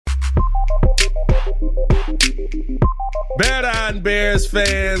Bear Down Bears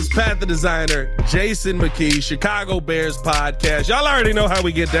fans, Panther designer Jason McKie, Chicago Bears podcast. Y'all already know how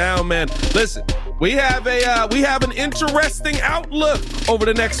we get down, man. Listen, we have an interesting outlook over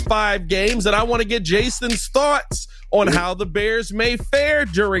the next 5 games, and I want to get Jason's thoughts on how the Bears may fare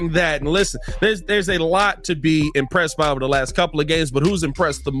during that. And listen, there's a lot to be impressed by over the last couple of games, but who's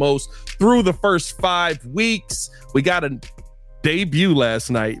impressed the most through the first 5 weeks? We got a debut last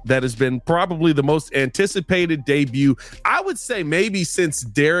night that has been probably the most anticipated debut, I would say maybe since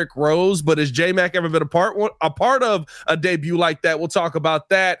Derrick Rose. But has J-Mac ever been a part of a debut like that? We'll talk about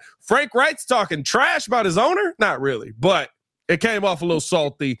that. Frank Wright's talking trash about his owner. Not really, but it came off a little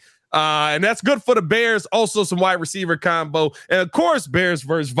salty. And that's good for the Bears. Also some wide receiver combo. And of course, Bears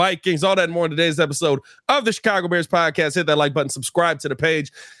versus Vikings. All that and more in today's episode of the Chicago Bears podcast. Hit that like button, subscribe to the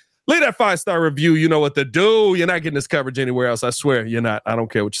page. Leave that 5-star review. You know what to do. You're not getting this coverage anywhere else. I swear you're not. I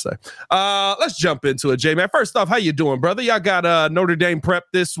don't care what you say. Let's jump into it, J-Man. First off, how you doing, brother? Y'all got Notre Dame prep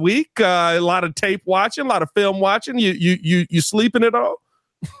this week. A lot of tape watching, a lot of film watching. You sleeping at all?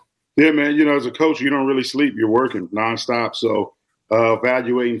 Yeah, man. You know, as a coach, you don't really sleep. You're working nonstop. So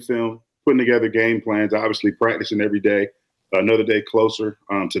evaluating film, putting together game plans, obviously practicing every day. Another day closer.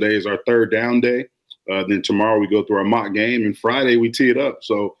 Today is our 3rd down day. Then tomorrow we go through our mock game, and Friday we tee it up.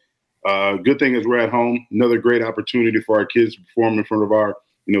 So good thing is we're at home. Another great opportunity for our kids to perform in front of our,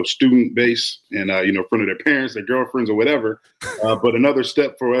 student base and, in front of their parents, their girlfriends or whatever. But another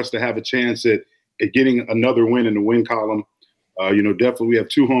step for us to have a chance at getting another win in the win column. Definitely we have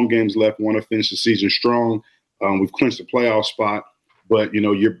 2 home games left. Want to finish the season strong. We've clinched the playoff spot. But,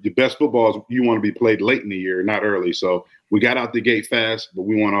 your best football is you want to be played late in the year, not early. So we got out the gate fast, but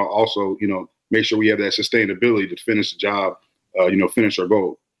we want to also, make sure we have that sustainability to finish the job, finish our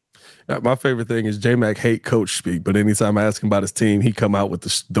goal. My favorite thing is J-Mac hate coach speak, but anytime I ask him about his team, he come out with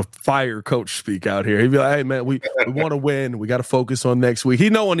the fire coach speak out here. He'd be like, hey, man, we want to win. We got to focus on next week. He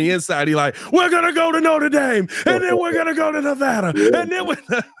know on the inside, he like, we're going to go to Notre Dame, and then we're going to go to Nevada. Yeah. And then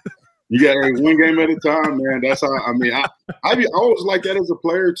you got one game at a time, man. That's how, I always like that as a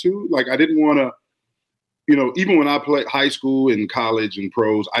player too. Like I didn't want to, even when I played high school and college and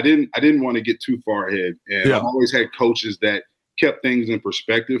pros, I didn't want to get too far ahead. And I've always had coaches that kept things in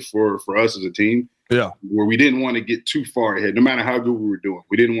perspective for us as a team. Yeah. Where we didn't want to get too far ahead, no matter how good we were doing.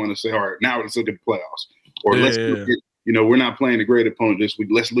 We didn't want to say, all right, now let's look at the playoffs. Or let's look at, we're not playing a great opponent this week.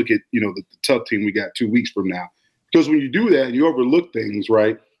 Let's look at, the tough team we got 2 weeks from now. Because when you do that, you overlook things,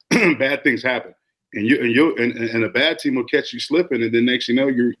 right? Bad things happen. And a bad team will catch you slipping, and then next you know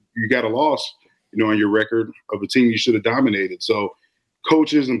you got a loss, on your record of a team you should have dominated. So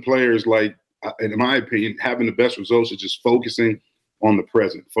coaches and players, like, in my opinion, having the best results is just focusing on the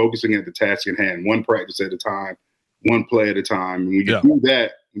present, focusing at the task in hand, one practice at a time, one play at a time. And when you do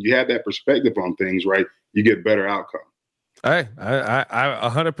that, when you have that perspective on things, right, you get better outcome. I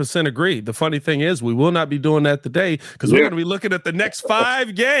 100% agree. The funny thing is we will not be doing that today because we're going to be looking at the next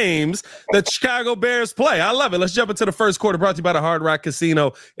 5 games that Chicago Bears play. I love it. Let's jump into the first quarter, brought to you by the Hard Rock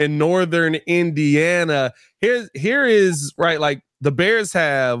Casino in northern Indiana. Here is, right, like the Bears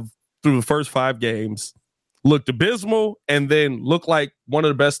have, through the first 5 games, looked abysmal and then looked like one of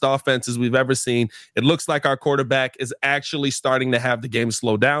the best offenses we've ever seen. It looks like our quarterback is actually starting to have the game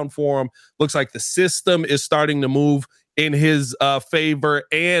slow down for him. Looks like the system is starting to move in his favor.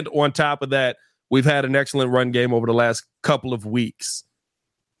 And on top of that, we've had an excellent run game over the last couple of weeks.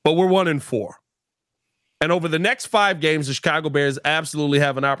 But we're 1-4. And over the next 5 games, the Chicago Bears absolutely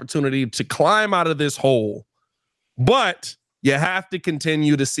have an opportunity to climb out of this hole. But you have to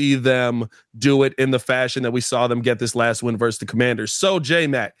continue to see them do it in the fashion that we saw them get this last win versus the Commanders. So,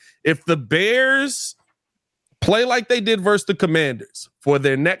 J-Mac, if the Bears play like they did versus the Commanders for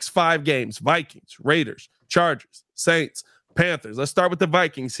their next 5 games, Vikings, Raiders, Chargers, Saints, Panthers, let's start with the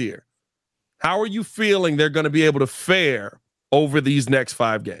Vikings here. How are you feeling they're going to be able to fare over these next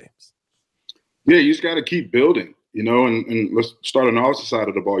 5 games? Yeah, you just got to keep building, and let's start on the opposite side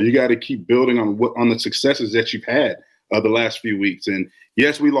of the ball. You got to keep building on the successes that you've had the last few weeks. And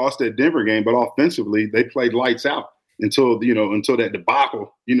yes, we lost that Denver game, but offensively they played lights out until that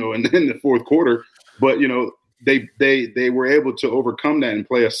debacle, in the fourth quarter. But, they were able to overcome that and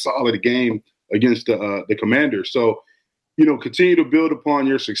play a solid game against the Commanders. So, continue to build upon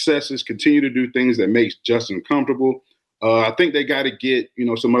your successes, continue to do things that makes Justin comfortable. I think they got to get,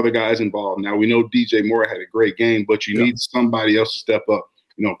 some other guys involved. Now we know DJ Moore had a great game, but you need somebody else to step up.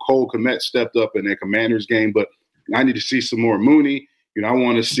 Cole Kmet stepped up in that Commanders game, but I need to see some more Mooney. I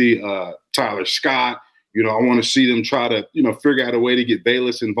want to see Tyler Scott. I want to see them try to, figure out a way to get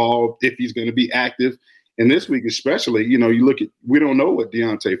Bayless involved if he's going to be active. And this week especially, you look at, we don't know what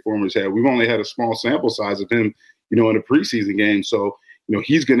Deontay Foreman's had. We've only had a small sample size of him, in a preseason game. So,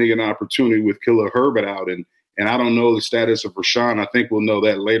 he's going to get an opportunity with Khalil Herbert out. And I don't know the status of Rashawn. I think we'll know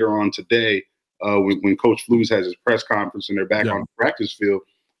that later on today when Coach Flus has his press conference and they're back on the practice field.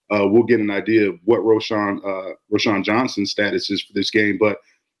 We'll get an idea of what Roschon Johnson's status is for this game. But,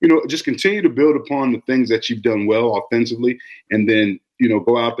 just continue to build upon the things that you've done well offensively, and then,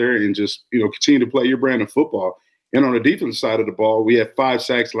 go out there and just, continue to play your brand of football. And on the defensive side of the ball, we had 5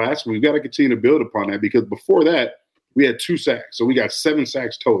 sacks last week. We've got to continue to build upon that, because before that, we had 2 sacks. So we got 7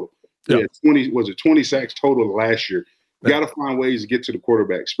 sacks total. We had 20 sacks total last year. You got to find ways to get to the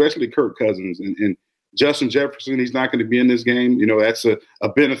quarterback, especially Kirk Cousins and Justin Jefferson. He's not going to be in this game. That's a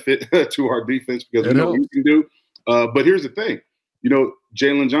benefit to our defense, because we know what we can do. But here's the thing.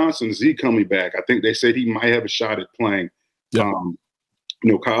 Jalen Johnson, is he coming back? I think they said he might have a shot at playing.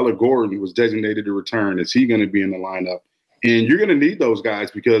 Kyler Gordon was designated to return. Is he going to be in the lineup? And you're going to need those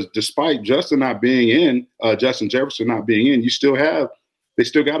guys, because despite Justin Jefferson not being in, they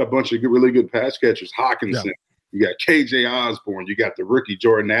still got a bunch of really good pass catchers. Hawkinson, you got KJ Osborne, you got the rookie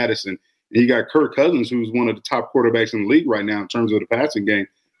Jordan Addison, and you got Kirk Cousins, who's one of the top quarterbacks in the league right now in terms of the passing game.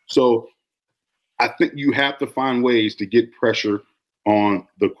 So I think you have to find ways to get pressure on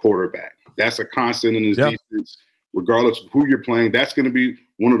the quarterback. That's a constant in this defense, regardless of who you're playing. That's going to be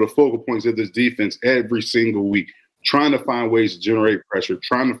one of the focal points of this defense every single week, trying to find ways to generate pressure,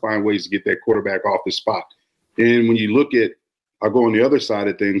 trying to find ways to get that quarterback off the spot. And when you look at, I'll go on the other side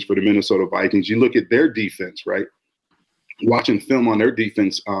of things for the Minnesota Vikings, you look at their defense, right? Watching film on their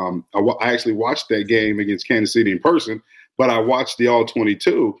defense, I actually watched that game against Kansas City in person, but I watched the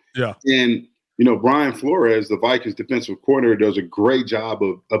All-22. Yeah. And, Brian Flores, the Vikings defensive coordinator, does a great job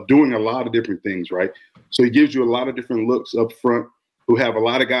of doing a lot of different things, right? So he gives you a lot of different looks up front, who have a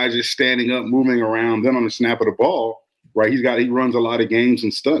lot of guys just standing up, moving around. Then on the snap of the ball, right, he runs a lot of games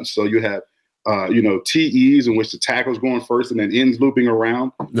and stunts. So you have, TEs in which the tackle's going first and then ends looping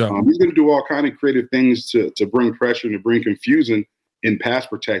around. Yeah. He's going to do all kind of creative things to bring pressure and to bring confusion in pass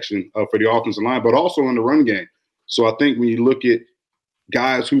protection for the offensive line, but also in the run game. So I think when you look at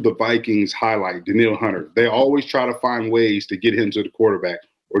guys who the Vikings highlight, Danielle Hunter, they always try to find ways to get him to the quarterback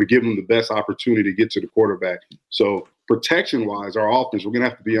or to give him the best opportunity to get to the quarterback. So protection-wise, our offense, we're going to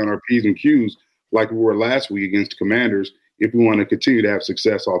have to be on our P's and Q's like we were last week against the Commanders if we want to continue to have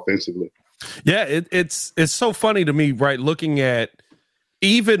success offensively. Yeah, it's so funny to me, right, looking at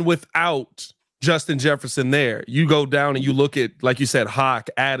even without Justin Jefferson there, you go down and you look at, like you said, Hawk,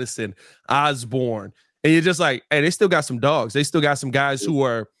 Addison, Osborne, and you're just like, hey, they still got some dogs. They still got some guys who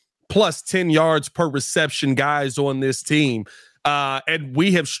are plus 10 yards per reception guys on this team. And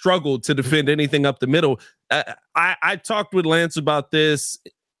we have struggled to defend anything up the middle. I talked with Lance about this.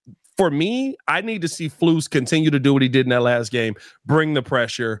 For me, I need to see Flus continue to do what he did in that last game, bring the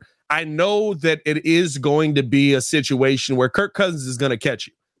pressure. I know that it is going to be a situation where Kirk Cousins is going to catch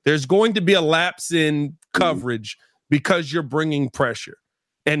you. There's going to be a lapse in coverage because you're bringing pressure.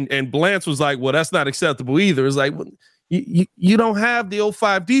 And Lance was like, well, that's not acceptable either. It's like, well, you don't have the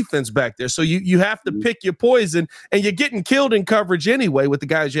 05 defense back there. So you have to pick your poison, and you're getting killed in coverage anyway with the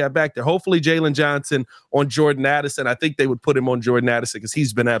guys you have back there. Hopefully Jalen Johnson on Jordan Addison. I think they would put him on Jordan Addison because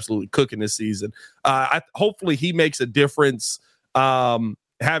he's been absolutely cooking this season. Hopefully he makes a difference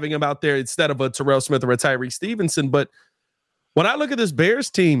having him out there instead of a Terrell Smith or a Tyreek Stevenson. But when I look at this Bears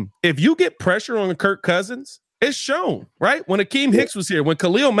team, if you get pressure on Kirk Cousins, it's shown, right? When Akeem Hicks was here, when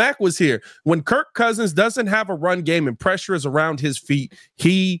Khalil Mack was here, when Kirk Cousins doesn't have a run game and pressure is around his feet,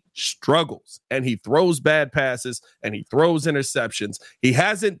 he struggles and he throws bad passes and he throws interceptions. He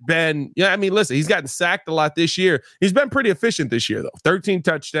hasn't been, listen, he's gotten sacked a lot this year. He's been pretty efficient this year, though. 13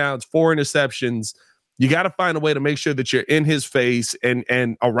 touchdowns, 4 interceptions. You got to find a way to make sure that you're in his face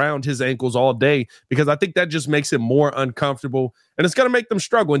and around his ankles all day, because I think that just makes him more uncomfortable, and it's going to make them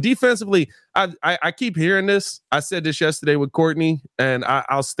struggle. And defensively, I keep hearing this. I said this yesterday with Courtney, and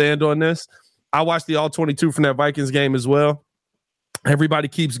I'll stand on this. I watched the All-22 from that Vikings game as well. Everybody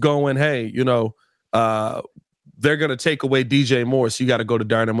keeps going, hey, they're going to take away DJ Moore, so you got to go to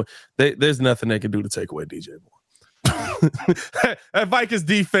Dynamo. There's nothing they can do to take away DJ Moore. That Vikings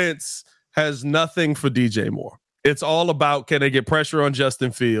defense has nothing for DJ Moore. It's all about, can they get pressure on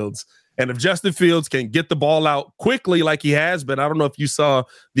Justin Fields? And if Justin Fields can get the ball out quickly like he has been, I don't know if you saw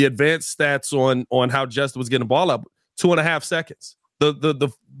the advanced stats on how Justin was getting the ball up, 2.5 seconds.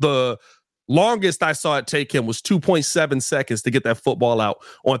 The longest I saw it take him was 2.7 seconds to get that football out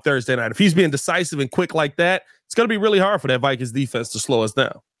on Thursday night. If he's being decisive and quick like that, it's going to be really hard for that Vikings defense to slow us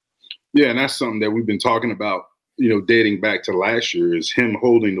down. Yeah, and that's something that we've been talking about dating back to last year is him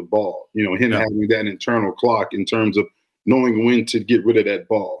holding the ball, him having that internal clock in terms of knowing when to get rid of that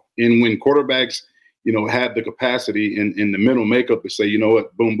ball. And when quarterbacks, have the capacity in the mental makeup to say, you know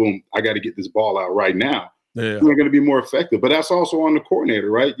what, boom, boom, I got to get this ball out right now. Yeah. They're going to be more effective. But that's also on the coordinator,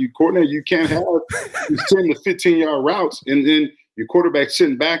 right? You can't have these 10 to 15-yard routes, and then your quarterback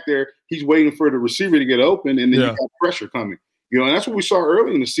sitting back there, he's waiting for the receiver to get open, and then you got pressure coming. And that's what we saw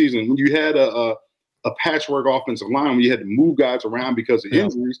early in the season when you had a patchwork offensive line, when you had to move guys around because of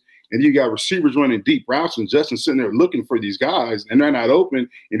injuries, and you got receivers running deep routes, and Justin's sitting there looking for these guys, and they're not open,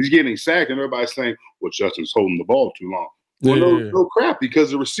 and he's getting sacked, and everybody's saying, well, Justin's holding the ball too long. Well, no crap,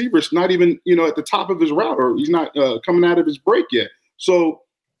 because the receiver's not even, at the top of his route, or he's not coming out of his break yet. So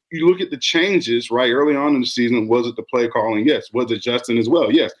you look at the changes, right, early on in the season. Was it the play calling? Yes. Was it Justin as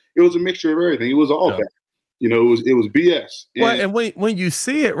well? Yes. It was a mixture of everything. It was all bad. It was BS. And when you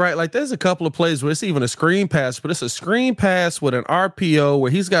see it, right, like there's a couple of plays where it's even a screen pass, but it's a screen pass with an RPO where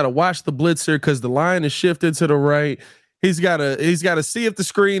he's got to watch the blitzer because the line is shifted to the right. He's got to see if the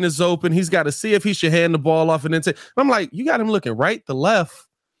screen is open. He's got to see if he should hand the ball off and then I'm like, you got him looking right to left,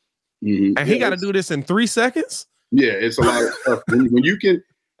 and he got to do this in 3 seconds. Yeah, it's a lot of stuff. When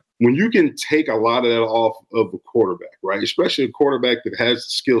you can take a lot of that off of the quarterback, right, especially a quarterback that has the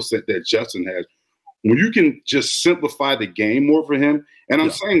skill set that Justin has. When you can just simplify the game more for him, and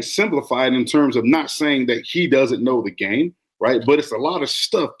I'm saying simplify it in terms of not saying that he doesn't know the game, right? But it's a lot of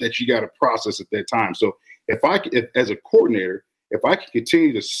stuff that you got to process at that time. So if as a coordinator, if I can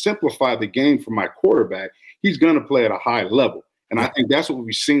continue to simplify the game for my quarterback, he's going to play at a high level. And I think that's what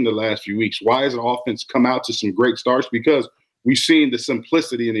we've seen the last few weeks. Why has the offense come out to some great starts? Because we've seen the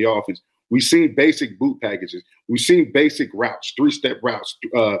simplicity in the offense. We've seen basic boot packages. We've seen basic routes, 3-step routes,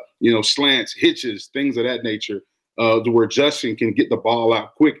 slants, hitches, things of that nature, to where Justin can get the ball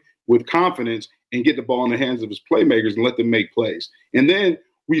out quick with confidence and get the ball in the hands of his playmakers and let them make plays. And then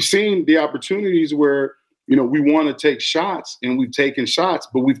we've seen the opportunities where, we want to take shots, and we've taken shots,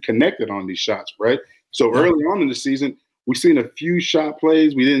 but we've connected on these shots, right? So early on in the season, we've seen a few shot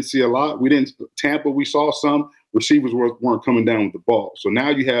plays. We didn't see a lot. Tampa, we saw some. Receivers weren't coming down with the ball. So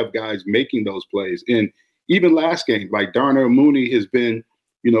now you have guys making those plays. And even last game, like Darnell Mooney has been,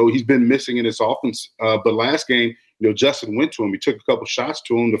 he's been missing in his offense. But last game, Justin went to him. He took a couple shots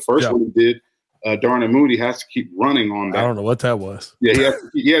to him. The first one he did, Darnell Mooney has to keep running on that. I don't know what that was. Yeah,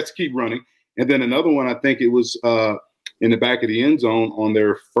 he has to keep running. And then another one, I think it was in the back of the end zone on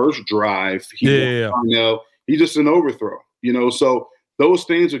their first drive. He just an overthrow, so those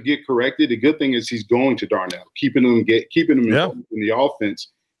things will get corrected. The good thing is he's going to Darnell, keeping him in the offense.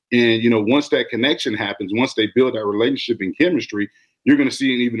 And, once that connection happens, once they build that relationship and chemistry, you're going to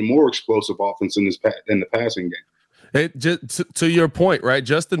see an even more explosive offense in the passing game. To your point, right?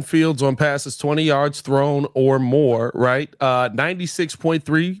 Justin Fields on passes 20 yards thrown or more, right?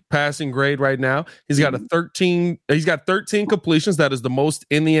 96.3 passing grade right now. He's got 13 completions. That is the most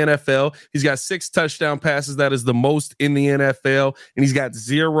in the NFL. He's got 6 touchdown passes. That is the most in the NFL. And he's got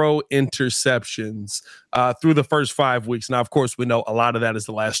 0 interceptions through the first 5 weeks. Now, of course, we know a lot of that is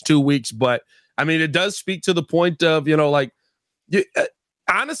the last 2 weeks, but I mean, it does speak to the point of,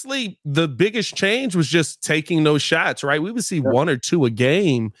 honestly, the biggest change was just taking those shots, right? We would see 1 or 2 a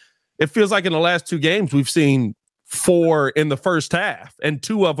game. It feels like in the last 2 games, we've seen 4 in the first half, and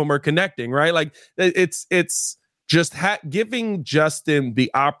 2 of them are connecting, right? Like it's just giving Justin the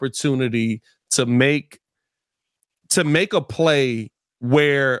opportunity to make a play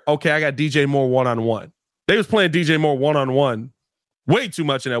where, okay, I got DJ Moore one-on-one. They was playing DJ Moore one-on-one way too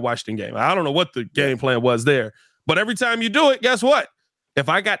much in that Washington game. I don't know what the game plan was there, but every time you do it, guess what? If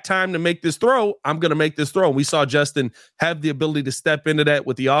I got time to make this throw, I'm going to make this throw. We saw Justin have the ability to step into that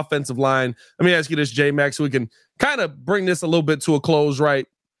with the offensive line. Let me ask you this, J-Max, so we can kind of bring this a little bit to a close, right?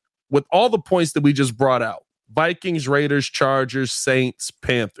 With all the points that we just brought out, Vikings, Raiders, Chargers, Saints,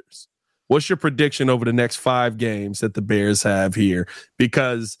 Panthers. What's your prediction over the next 5 games that the Bears have here?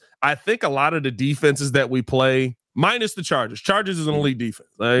 Because I think a lot of the defenses that we play, minus the Chargers. Chargers is an elite defense.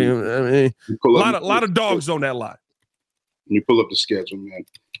 I mean, a lot of dogs on that line. Let me pull up the schedule, man.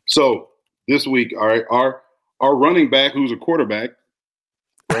 So this week, all right, our running back, who's a quarterback.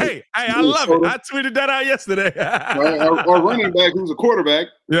 Right? Hey, I love it. I tweeted that out yesterday. our running back, who's a quarterback.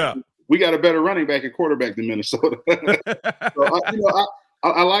 Yeah, we got a better running back at quarterback than Minnesota. So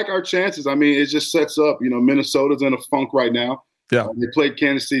I like our chances. I mean, it just sets up. Minnesota's in a funk right now. Yeah, they played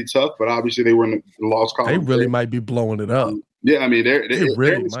Kansas City tough, but obviously they were in the loss column. They really might be blowing it up. Yeah, I mean, they're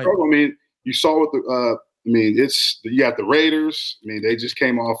really in the struggle. I mean, you saw what you got the Raiders. I mean, they just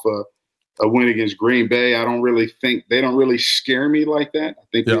came off a win against Green Bay. I don't really think they don't really scare me like that. I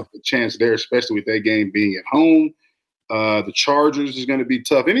think there's a chance there, especially with that game being at home. The Chargers is going to be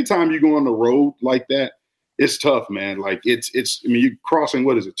tough. Anytime you go on the road like that, it's tough, man. Like it's. I mean, you're crossing,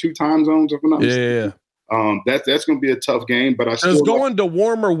 what is it, 2 time zones? If I'm not mistaken. That's going to be a tough game. But does going to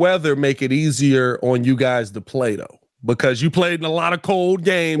warmer weather make it easier on you guys to play though? Because you played in a lot of cold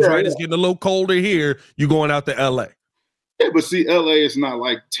games, right? It's getting a little colder here. You going out to LA. Yeah, but see, LA is not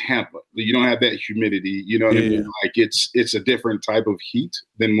like Tampa. You don't have that humidity. You know what I mean? Like it's a different type of heat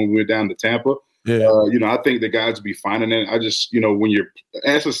than when we're down to Tampa. Yeah. I think the guys will be fine in it. I just, when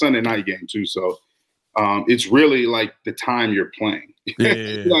it's a Sunday night game too. So it's really like the time you're playing.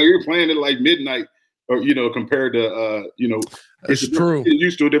 Yeah. You're playing at like midnight or, compared to, it's true. You're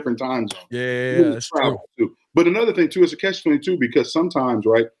used to a different time zone. Yeah, that's true. Too. But another thing too, is a catch-22 because sometimes,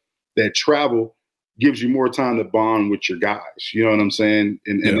 right, that travel gives you more time to bond with your guys. You know what I'm saying?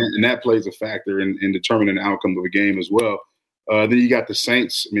 And that plays a factor in determining the outcome of a game as well. Then you got the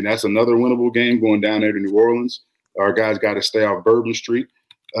Saints. I mean, that's another winnable game going down there to New Orleans. Our guys got to stay off Bourbon Street.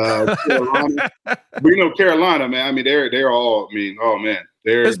 Carolina. But Carolina, man, I mean, they're all, oh man.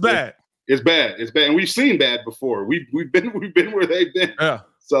 It's bad. It's bad. It's bad. And we've seen bad before. We've been where they've been. Yeah.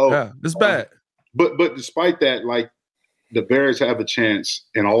 So it's bad. But despite that, like the Bears have a chance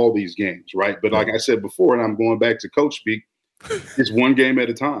in all these games, right? But like I said before, and I'm going back to coach speak, it's one game at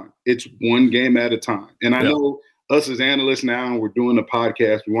a time. It's one game at a time. And I know us as analysts now, and we're doing a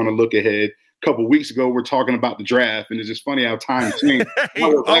podcast, we want to look ahead. A couple of weeks ago, we're talking about the draft, and it's just funny how time changed.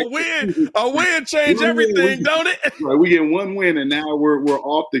 A win changed everything, don't it? Right, we get one win, and now we're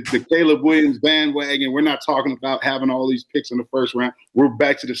off the Caleb Williams bandwagon. We're not talking about having all these picks in the first round. We're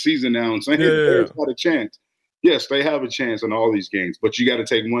back to the season now and saying, hey, the Bears got a chance. Yes, they have a chance in all these games, but you got to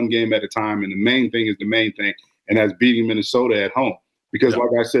take one game at a time, and the main thing is the main thing, and that's beating Minnesota at home. Because like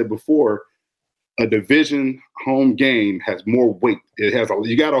I said before, a division home game has more weight. It has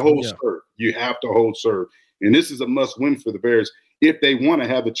you got to hold serve. You have to hold serve. And this is a must win for the Bears if they want to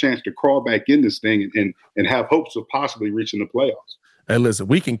have a chance to crawl back in this thing and have hopes of possibly reaching the playoffs. Hey, listen,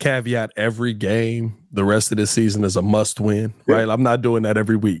 we can caveat every game the rest of this season as a must win, right? I'm not doing that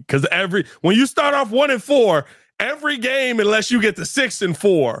every week because when you start off 1-4, every game, unless you get to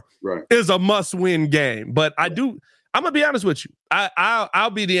 6-4, is a must win game. But I'm gonna be honest with you.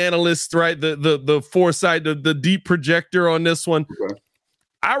 I'll be the analyst, right? The foresight, the deep projector on this one. Okay.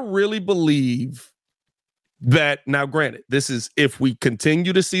 I really believe that now, granted, this is if we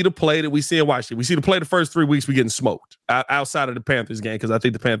continue to see the play that we see in Washington. We see the play the first 3 weeks, we're getting smoked outside of the Panthers game because I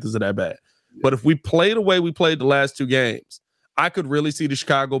think the Panthers are that bad. Yeah. But if we play the way we played the last 2 games, I could really see the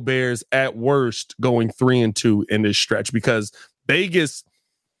Chicago Bears at worst going 3-2 in this stretch because Vegas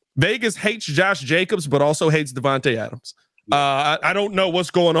hates Josh Jacobs, but also hates Devontae Adams. I don't know what's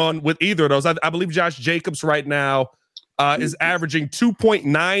going on with either of those. I believe Josh Jacobs right now is averaging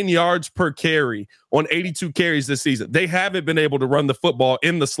 2.9 yards per carry on 82 carries this season. They haven't been able to run the football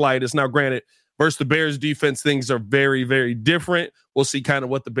in the slightest. Now, granted, versus the Bears defense, things are very, very different. We'll see kind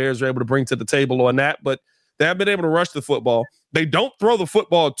of what the Bears are able to bring to the table on that, but they haven't been able to rush the football. They don't throw the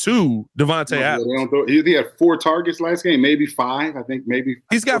football to Devontae Adams. He had 4 targets last game, maybe 5. I think maybe.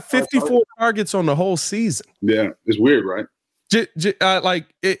 He's got 54 targets on the whole season. Yeah, it's weird, right?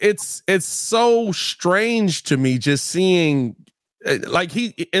 It's so strange to me just seeing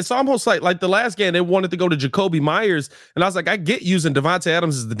it's almost like the last game they wanted to go to Jacoby Myers, and I was like, I get using Devontae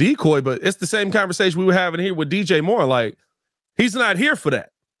Adams as the decoy, but it's the same conversation we were having here with DJ Moore. Like, he's not here for that.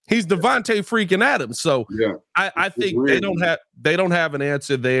 He's Devontae freaking Adams. So I think they don't have an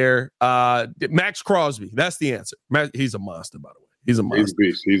answer there. Max Crosby, that's the answer. He's a monster, by the way. He's a monster.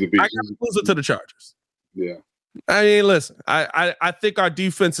 He's a beast. I got to lose it to the Chargers. Yeah. I mean, listen, I think our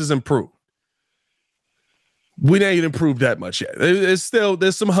defense has improved. We ain't improved that much yet.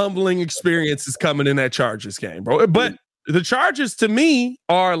 There's some humbling experiences coming in that Chargers game, bro. But the Chargers, to me,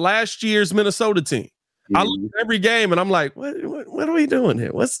 are last year's Minnesota team. I look at every game and I'm like, what are we doing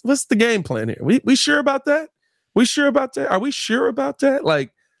here? What's the game plan here? We sure about that? We sure about that? Are we sure about that?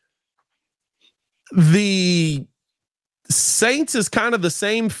 Like, the Saints is kind of the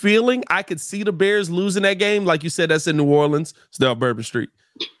same feeling. I could see the Bears losing that game. Like you said, that's in New Orleans. It's down Bourbon Street.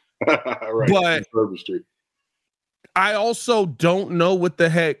 Right. But Bourbon Street. I also don't know what the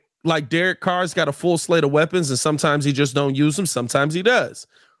heck. Like, Derek Carr's got a full slate of weapons, and sometimes he just don't use them. Sometimes he does.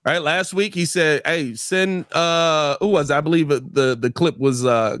 Right. Last week he said, hey, send who was I believe the clip was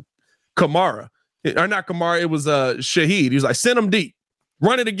Kamara. Or not Kamara, it was Shaheed. He was like, send him deep.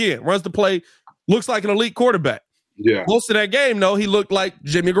 Run it again. Runs the play. Looks like an elite quarterback. Yeah. Most of that game, though, he looked like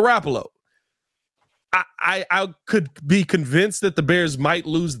Jimmy Garoppolo. I could be convinced that the Bears might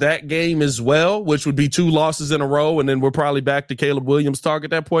lose that game as well, which would be 2 losses in a row, and then we're probably back to Caleb Williams talk at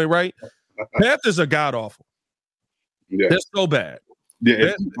that point, right? Panthers are god-awful. Yeah. They're so bad.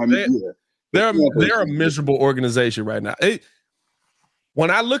 Yeah, they're a miserable organization right now. When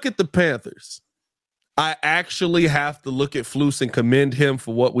I look at the Panthers, I actually have to look at Flus and commend him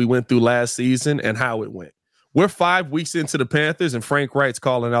for what we went through last season and how it went. We're 5 weeks into the Panthers, and Frank Wright's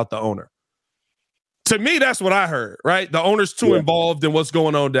calling out the owner. To me, that's what I heard, right? The owner's too involved in what's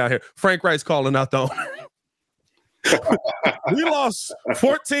going on down here. Frank Wright's calling out the owner. We lost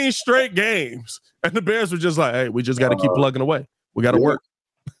 14 straight games, and the Bears were just like, hey, we just got to keep plugging away. We got to work.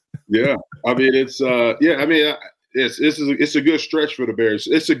 Yeah. I mean, it's a good stretch for the Bears.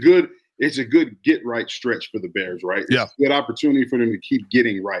 It's a good get right stretch for the Bears, right? It's a good opportunity for them to keep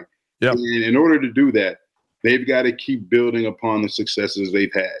getting right. Yeah. And in order to do that, they've got to keep building upon the successes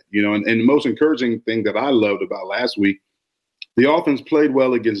they've had, and the most encouraging thing that I loved about last week, the offense played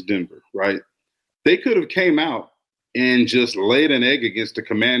well against Denver, right? They could have came out and just laid an egg against the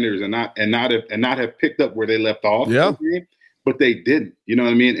Commanders and not have picked up where they left off. Yeah. But they didn't, you know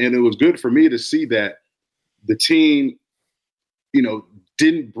what I mean? And it was good for me to see that the team,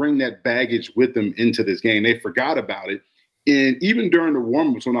 didn't bring that baggage with them into this game. They forgot about it. And even during the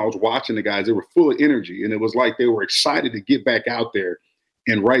warm-ups when I was watching the guys, they were full of energy. And it was like they were excited to get back out there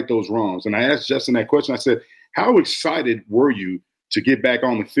and right those wrongs. And I asked Justin that question. I said, how excited were you to get back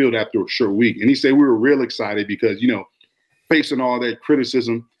on the field after a short week? And he said, we were real excited because, facing all that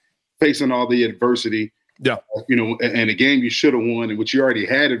criticism, facing all the adversity, and a game you should have won, in which you already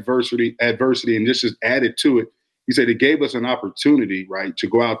had adversity, and this is added to it. He said it gave us an opportunity, right, to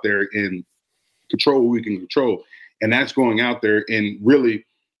go out there and control what we can control. And that's going out there and really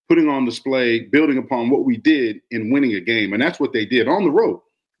putting on display, building upon what we did in winning a game. And that's what they did on the road.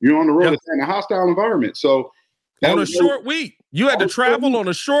 You're on the road in a hostile environment. So on a short week, you had to travel on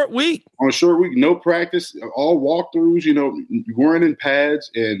a short week. On a short week, no practice, all walkthroughs, you weren't in pads.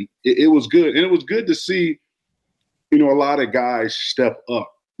 And it was good. And it was good to see, a lot of guys step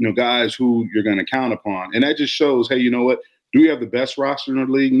up, guys who you're going to count upon. And that just shows, hey, you know what? Do we have the best roster in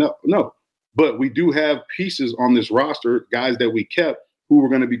the league? No. But we do have pieces on this roster, guys that we kept who were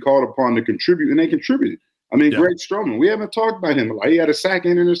going to be called upon to contribute, and they contributed. I mean, Greg Stroman, we haven't talked about him a lot. He had a sack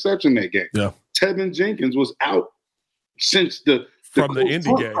and interception that game. Yeah. Tevin Jenkins was out since from the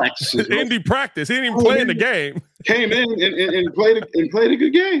Indy game. Practices, right? Indy practice. He didn't even play in the game. Came in and played a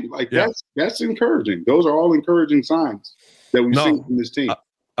good game. Like that's encouraging. Those are all encouraging signs that we've seen from this team.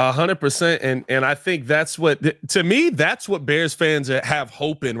 100%. And I think that's to me, that's what Bears fans have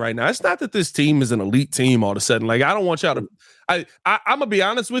hope in right now. It's not that this team is an elite team all of a sudden. Like, I don't want y'all to, I'm going to be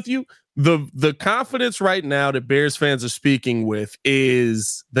honest with you. The confidence right now that Bears fans are speaking with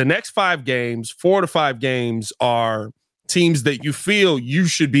is the next 5 games, 4 to 5 games are teams that you feel you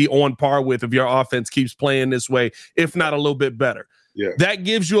should be on par with if your offense keeps playing this way, if not a little bit better. Yeah. That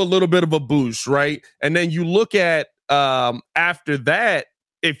gives you a little bit of a boost, right? And then you look at after that,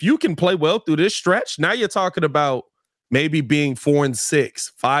 if you can play well through this stretch, now you're talking about maybe being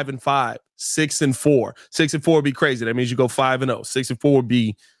 4-6, 5-5, 6-4. 6-4 would be crazy. That means you go 5-0. 6-4 would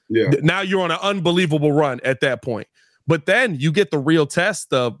be now you're on an unbelievable run at that point. But then you get the real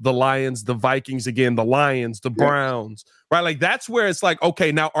test of the Lions, the Vikings again, the Lions, the Browns, right? Like, that's where it's like,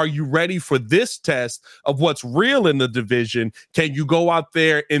 okay, now are you ready for this test of what's real in the division? Can you go out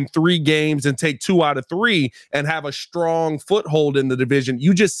there in 3 games and take 2 out of 3 and have a strong foothold in the division?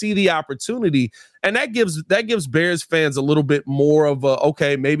 You just see the opportunity, and that gives Bears fans a little bit more of a,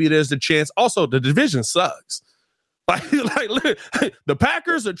 okay, maybe there's a chance. Also, the division sucks. Like, the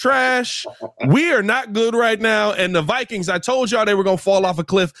Packers are trash. We are not good right now. And the Vikings, I told y'all they were going to fall off a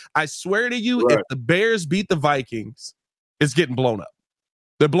cliff. I swear to you, if the Bears beat the Vikings, it's getting blown up.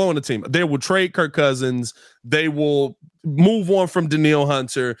 They're blowing the team. They will trade Kirk Cousins. They will move on from Danielle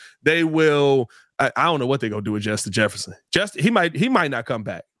Hunter. They will, I don't know what they're going to do with Justin Jefferson. He might not come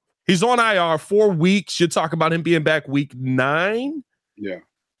back. He's on IR 4 weeks. You're talking about him being back week 9. Yeah.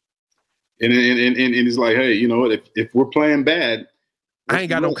 And it's like, hey, you know what? If we're playing bad, I ain't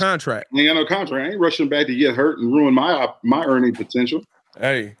got no contract. I ain't rushing back to get hurt and ruin my earning potential.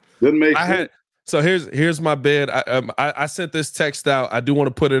 Hey, doesn't make sense. So here's my bid. I sent this text out. I do want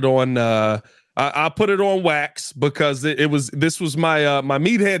to put it on. I put it on wax because this was my my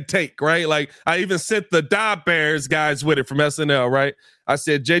meathead take, right? Like, I even sent the Die Bears guys with it from SNL, right? I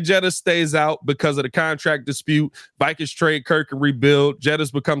said Jay Jettis stays out because of the contract dispute. Vikings trade Kirk and rebuild.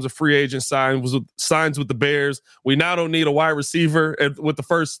 Jettis becomes a free agent, signs with the Bears. We now don't need a wide receiver with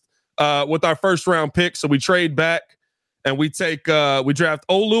our first round pick, so we trade back and we draft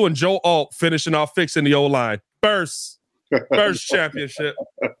Olu and Joe Alt finishing off fixing the O-line. First championship.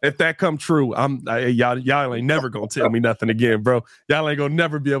 If that come true, y'all ain't never gonna tell me nothing again, bro. Y'all ain't gonna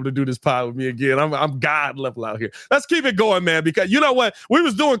never be able to do this pod with me again. I'm God level out here. Let's keep it going, man, because you know what? We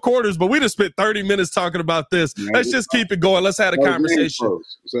was doing quarters, but we just spent 30 minutes talking about this. Let's just keep it going. Let's have a conversation.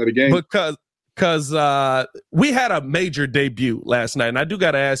 Is that a game? Because we had a major debut last night, and I do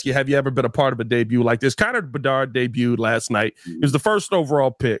got to ask you, have you ever been a part of a debut like this? Connor Bedard debuted last night. He was the first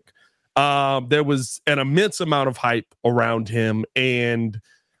overall pick. There was an immense amount of hype around him, and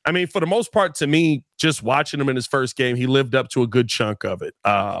I mean, for the most part, to me, just watching him in his first game, he lived up to a good chunk of it.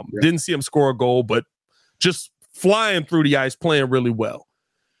 Didn't see him score a goal, but just flying through the ice, playing really well.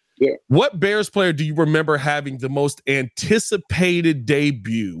 Yeah. What Bears player do you remember having the most anticipated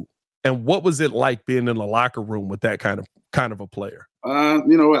debut? And what was it like being in the locker room with that kind of a player? You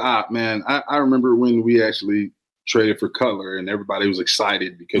know what, man, I remember when we actually traded for Cutler, and everybody was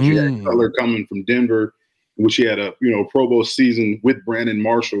excited because you had Cutler coming from Denver, which he had a Pro Bowl season with Brandon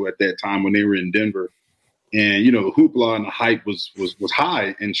Marshall at that time when they were in Denver, and the hoopla and the hype was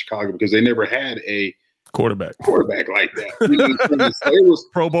high in Chicago because they never had a quarterback like that. It was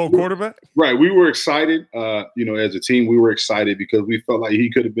Pro Bowl quarterback, right? We were excited, as a team, we were excited because we felt like he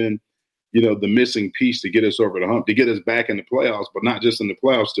could have been, the missing piece to get us over the hump, to get us back in the playoffs, but not just in the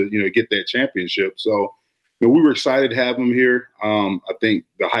playoffs, to get that championship. So. We were excited to have him here. I think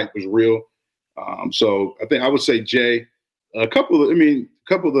the hype was real. So I would say Jay. A couple of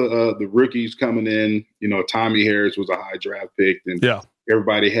the rookies coming in. Tommy Harris was a high draft pick, and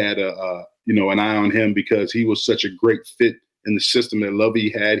everybody had an eye on him because he was such a great fit in the system that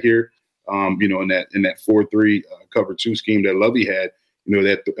Lovey had here. In that 4-3 cover 2 scheme that Lovey had.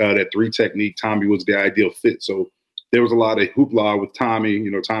 That 3 technique. Tommy was the ideal fit. So. There was a lot of hoopla with Tommy.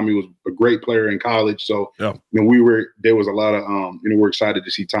 Tommy was a great player in college. So, there was a lot of, we're excited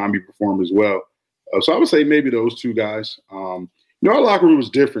to see Tommy perform as well. So I would say maybe those 2 guys. Our locker room was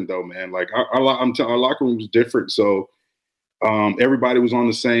different though, man. Like our locker room was different. So everybody was on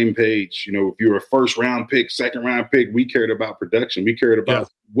the same page. If you were a first round pick, second round pick, we cared about production. We cared about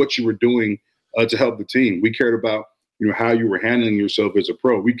what you were doing to help the team. We cared about, how you were handling yourself as a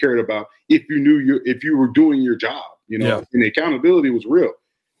pro. We cared about if you were doing your job. And the accountability was real.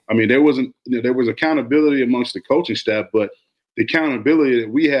 I mean, there was accountability amongst the coaching staff, but the accountability that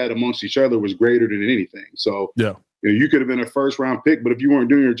we had amongst each other was greater than anything. So, you could have been a first round pick, but if you weren't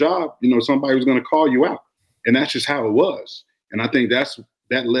doing your job, somebody was going to call you out, and that's just how it was. And I think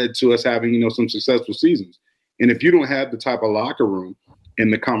that led to us having, some successful seasons. And if you don't have the type of locker room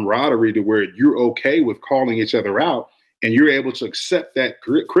and the camaraderie to where you're okay with calling each other out and you're able to accept that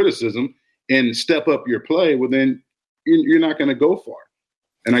criticism and step up your play, well, then you're not going to go far.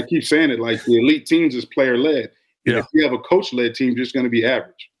 And I keep saying it, like the elite teams is player-led. And if you have a coach-led team, you're just going to be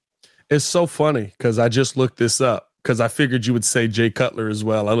average. It's so funny because I just looked this up because I figured you would say Jay Cutler as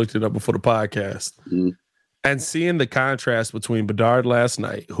well. I looked it up before the podcast. Mm-hmm. And seeing the contrast between Bedard last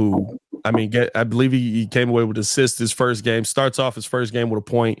night, who, I believe he came away with assists his first game, starts off his first game with a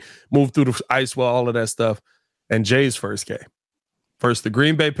point, moved through the ice well, all of that stuff, and Jay's first game. First, the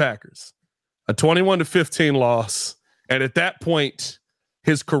Green Bay Packers, a 21-15 loss. And at that point,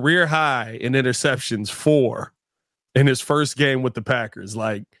 his career high in interceptions, 4 in his first game with the Packers.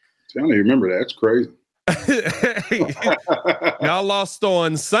 Like, I don't even remember that. That's crazy. Y'all lost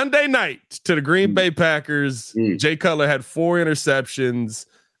on Sunday night to the Green Bay Packers. Jay Cutler had 4 interceptions,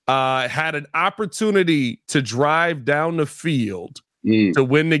 had an opportunity to drive down the field to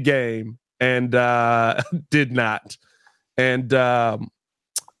win the game, and did not. And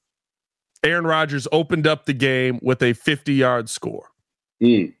Aaron Rodgers opened up the game with a 50-yard score.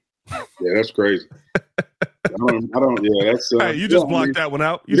 Yeah, that's crazy. I don't. Yeah, that's. Hey, you just blocked that one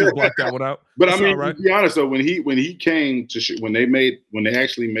out. You just blocked that one out. But that's right. To be honest, though, when he came to when they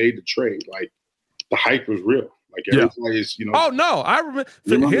actually made the trade, like the hype was real. Like everybody's, Oh no, I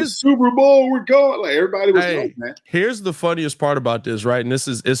remember his Super Bowl. We're going. Like everybody was like, man. Here's the funniest part about this, right? And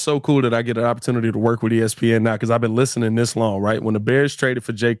it's so cool that I get an opportunity to work with ESPN now because I've been listening this long, right? When the Bears traded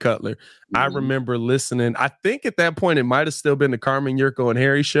for Jay Cutler, I remember listening. I think at that point it might have still been the Carmen Yurko and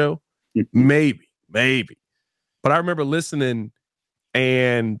Harry show, maybe. But I remember listening,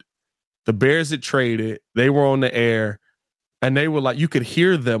 and the Bears had traded. They were on the air, and they were like, you could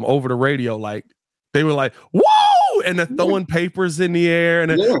hear them over the radio, like. They were like, whoa! And they're throwing papers in the air.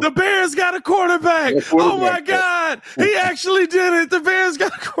 And the Bears got a quarterback. Oh, my God. He actually did it. The Bears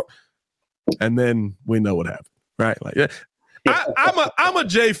got a quarterback. And then we know what happened, right? Like, I'm a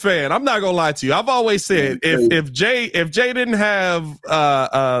Jay fan. I'm not gonna lie to you. I've always said if Jay didn't have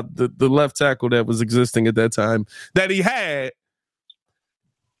the left tackle that was existing at that time that he had,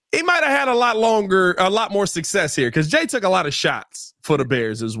 he might have had a lot more success here because Jay took a lot of shots for the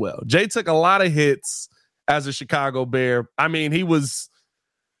Bears as well. Jay took a lot of hits as a Chicago Bear. I mean, he was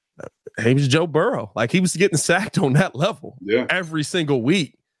Joe Burrow. Like, he was getting sacked on that level every single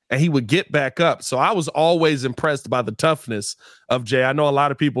week, and he would get back up. So I was always impressed by the toughness of Jay. I know a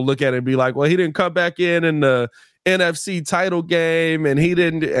lot of people look at it and be like, well, he didn't come back in the NFC title game, and he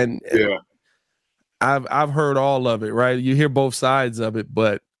didn't. And I've heard all of it, right? You hear both sides of it,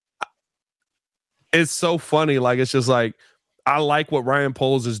 but it's so funny. Like, it's just like, I like what Ryan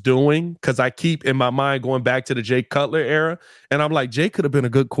Poles is doing because I keep in my mind going back to the Jay Cutler era. And I'm like, Jay could have been a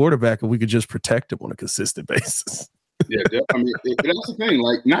good quarterback if we could just protect him on a consistent basis. Yeah, I mean, that's the thing.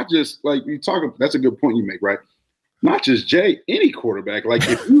 Like, not just like you talk. That's a good point you make, right? Not just Jay, any quarterback. Like,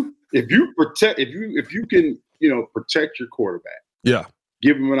 if you can, protect your quarterback. Yeah.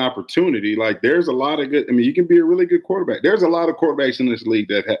 Give him an opportunity. Like, there's a lot of good. I mean, you can be a really good quarterback. There's a lot of quarterbacks in this league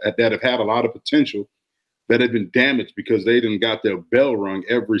that have had a lot of potential that have been damaged because they didn't got their bell rung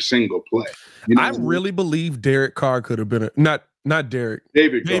every single play. I really believe Derek Carr could have been not Derek.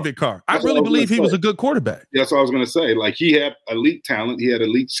 David Carr. I really believe he was a good quarterback. That's what I was going to say. Like, he had elite talent. He had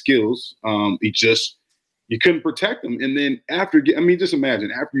elite skills. You couldn't protect him. And then just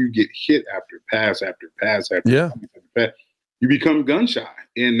imagine after you get hit after pass after pass after pass, you become gun shy.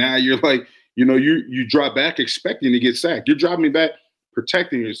 And now you're like, you drop back expecting to get sacked. You're dropping back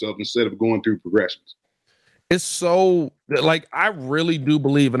protecting yourself instead of going through progressions. It's so, like, I really do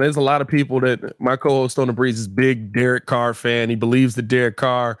believe, and there's a lot of people that my co-host on the Breeze is big Derek Carr fan. He believes that Derek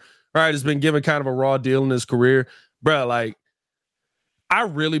Carr, right, has been given kind of a raw deal in his career. Bro, like, I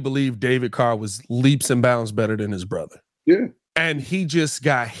really believe David Carr was leaps and bounds better than his brother. Yeah. And he just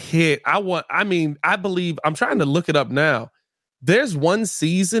got hit. I believe, I'm trying to look it up now. There's one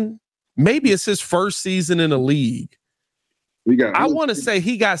season, maybe it's his first season in the league. I want to say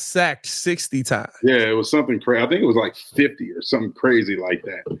he got sacked 60 times. Yeah, it was something crazy. I think it was like 50 or something crazy like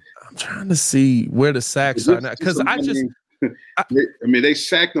that. I'm trying to see where the sacks are now because they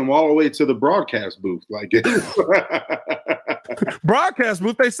sacked him all the way to the broadcast booth. Like, broadcast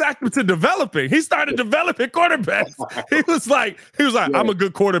booth, they sacked him to developing. He started developing quarterbacks. He was like, I'm a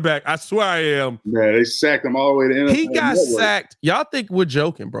good quarterback. I swear I am. Yeah, they sacked him all the way to NFL. He got sacked. Y'all think we're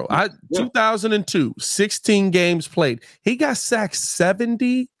joking, bro. 2002, 16 games played. He got sacked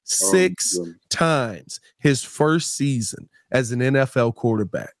 76 times his first season as an NFL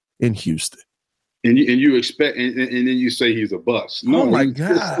quarterback in Houston. And you expect, and then you say he's a bust. No, oh my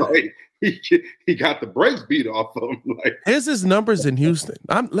God. Like, he got the brakes beat off of him. Like, here's his numbers in Houston.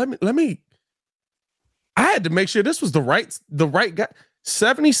 Let me. I had to make sure this was the right guy.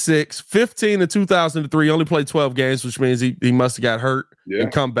 76, 15 in 2003. Only played 12 games, which means he must have got hurt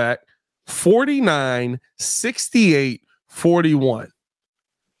and come back. 49, 68, 41.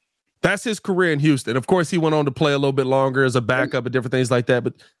 That's his career in Houston. Of course, he went on to play a little bit longer as a backup and different things like that.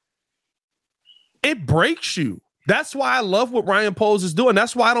 But it breaks you. That's why I love what Ryan Poles is doing.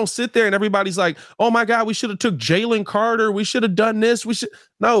 That's why I don't sit there and everybody's like, oh my God, we should have took Jalen Carter. We should have done this.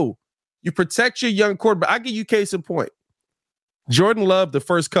 No, you protect your young quarterback. I'll give you case in point. Jordan Love, the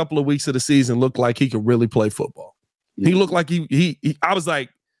first couple of weeks of the season, looked like he could really play football. Yeah. He looked like he I was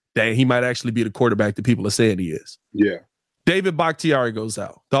like, dang, he might actually be the quarterback that people are saying he is. Yeah. David Bakhtiari goes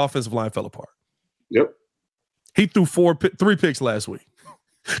out. The offensive line fell apart. Yep. He threw 3 picks last week.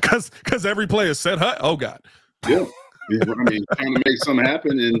 Because every player said, oh God. Yeah. Trying to make something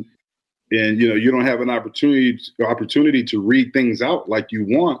happen and you don't have an opportunity to read things out like you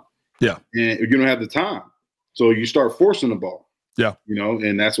want. Yeah. And you don't have the time. So you start forcing the ball. Yeah.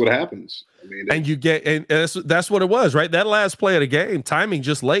 And that's what happens. And you get, and that's what it was, right? That last play of the game, timing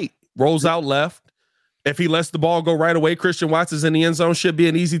just late, rolls out left. If he lets the ball go right away, Christian Watson's in the end zone, should be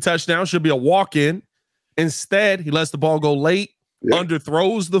an easy touchdown, should be a walk-in. Instead, he lets the ball go late,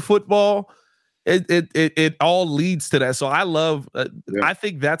 underthrows the football. It all leads to that. So I love, I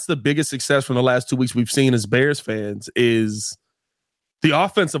think that's the biggest success from the last 2 weeks we've seen as Bears fans is the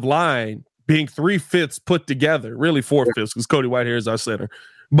offensive line being 3/5 put together, really 4/5 because Cody Whitehair is our center,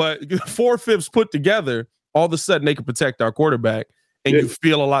 but 4/5 put together, all of a sudden they can protect our quarterback and you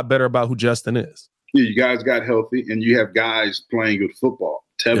feel a lot better about who Justin is. Yeah, you guys got healthy and you have guys playing good football.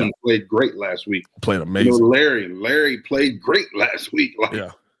 Tevin played great last week. Played amazing. Larry played great last week.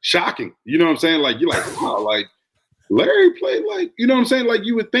 Shocking. You know what I'm saying? Like, you're like, wow, like Larry played like, you know what I'm saying? Like,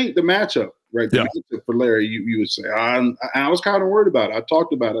 you would think the matchup, right? The matchup for Larry, you would say, I was kind of worried about it. I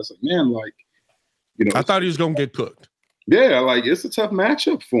talked about it. I was like, man, like, I thought he was going to get cooked. Yeah, like it's a tough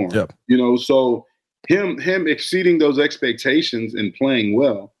matchup for him. Yep. You know, so him exceeding those expectations and playing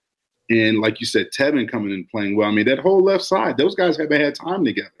well, and like you said, Tevin coming and playing well. I mean, that whole left side, those guys haven't had time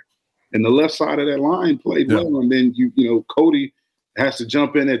together, and the left side of that line played well. And then you know, Cody has to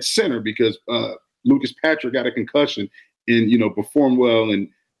jump in at center because Lucas Patrick got a concussion and performed well. And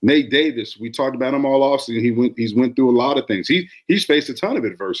Nate Davis, we talked about him all offseason. He's went through a lot of things. He's faced a ton of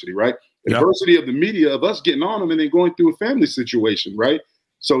adversity, right? Adversity of the media, of us getting on him and then going through a family situation, right?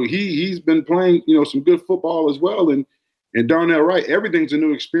 So he's been playing, some good football as well. And Darnell Wright, everything's a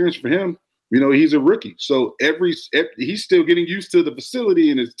new experience for him. He's a rookie. So he's still getting used to the facility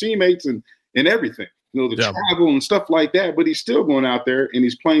and his teammates and everything, travel and stuff like that. But he's still going out there and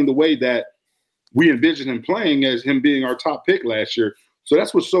he's playing the way that we envisioned him playing, as him being our top pick last year. So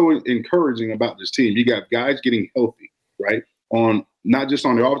that's what's so encouraging about this team. You got guys getting healthy, right? On not just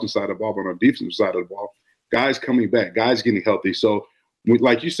on the offensive side of the ball, but on the defensive side of the ball. Guys coming back, guys getting healthy. So,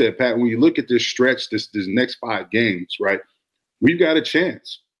 like you said, Pat, when you look at this stretch, this next 5 games, right, we've got a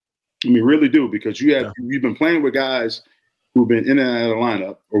chance. I mean, really do, because you've been playing with guys who've been in and out of the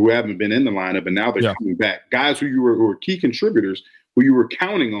lineup, or who haven't been in the lineup, and now they're coming back. Guys who were key contributors, who you were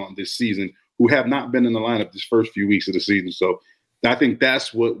counting on this season, who have not been in the lineup this first few weeks of the season. So I think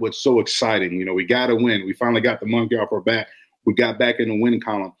that's what's so exciting. We got to win. We finally got the monkey off our back. We got back in the win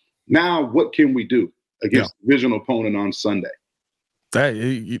column. Now, what can we do against a divisional opponent on Sunday?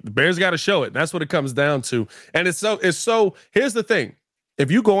 Hey, the Bears got to show it. That's what it comes down to. And it's so. Here's the thing: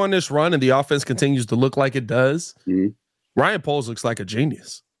 if you go on this run and the offense continues to look like it does, Ryan Poles looks like a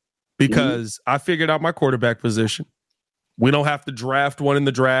genius, because I figured out my quarterback position. We don't have to draft one in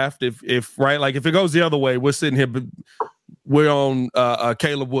the draft. If it goes the other way, we're sitting here. We're on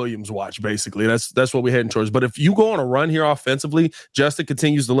Caleb Williams watch, basically. That's what we're heading towards. But if you go on a run here offensively, Justin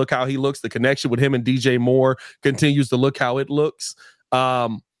continues to look how he looks. The connection with him and DJ Moore continues to look how it looks.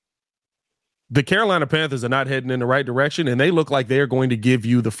 The Carolina Panthers are not heading in the right direction, and they look like they're going to give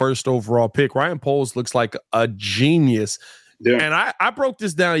you the first overall pick. Ryan Poles looks like a genius. Yeah. And I broke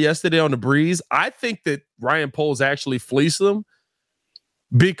this down yesterday on the Breeze. I think that Ryan Poles actually fleeced them,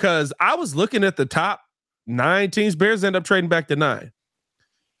 because I was looking at the top 9 teams. Bears end up trading back to 9.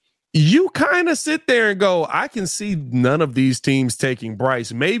 You kind of sit there and go, I can see none of these teams taking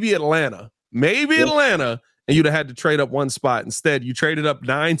Bryce. Maybe Atlanta, and you'd have had to trade up 1 spot. Instead, you traded up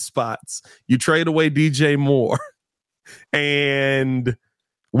 9 spots. You trade away DJ Moore, and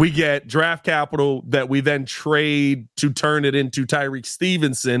we get draft capital that we then trade to turn it into Tyreek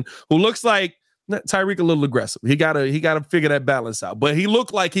Stevenson, who looks like Tyreek a little aggressive. He gotta figure that balance out. But he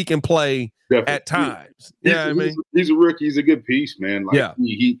looked like he can play at times. He's a rookie. He's a good piece, man.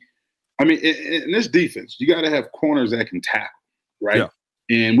 In this defense, you got to have corners that can tackle, right? Yeah.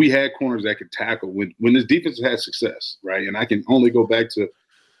 And we had corners that could tackle when this defense had success, right? And I can only go back to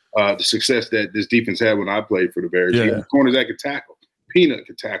the success that this defense had when I played for the Bears. You had corners that could tackle. Peanut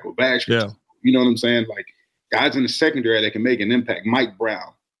could tackle. Bash could tackle. You know what I'm saying? Like, guys in the secondary that can make an impact. Mike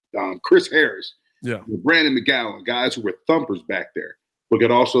Brown, Chris Harris, Brandon McGowan, guys who were thumpers back there, but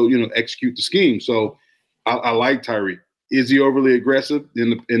could also, execute the scheme. So I like Tyreek. Is he overly aggressive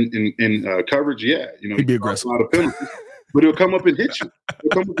in coverage? Yeah. He'd be aggressive. A lot of penalties, but he'll come up and hit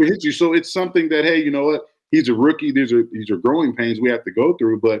you. So it's something that, hey, you know what? He's a rookie. These are growing pains we have to go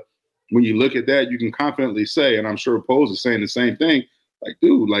through. But when you look at that, you can confidently say, and I'm sure Poles is saying the same thing, like,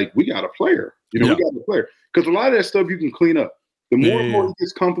 dude, like, we got a player. We got a player. Because a lot of that stuff you can clean up. The more and more he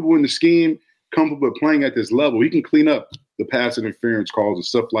gets comfortable in the scheme, comfortable with playing at this level, he can clean up the pass interference calls and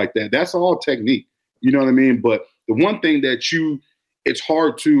stuff like that. That's all technique. You know what I mean? But the one thing that it's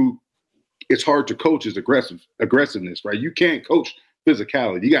hard to coach is aggressiveness, right? You can't coach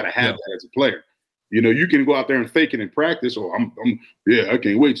physicality. You got to have that as a player. You can go out there and fake it in practice, or I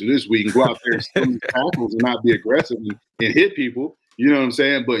can't wait till this week and go out there and steal tackles and not be aggressive and hit people. You know what I'm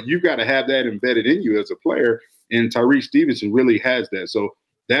saying? But you've got to have that embedded in you as a player, and Tyreek Stevenson really has that. So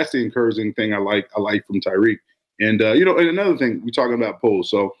that's the encouraging thing I like from Tyreek. And and another thing, we're talking about Poles.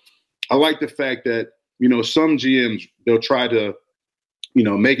 So I like the fact that some GMs, they'll try to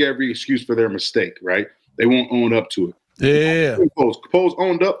make every excuse for their mistake, right? They won't own up to it. Yeah. Poles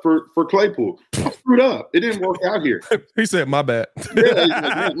owned up for Claypool. I screwed up. It didn't work out here. He said, my bad.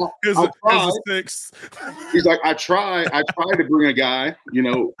 Yeah, he's like, I tried to bring a guy,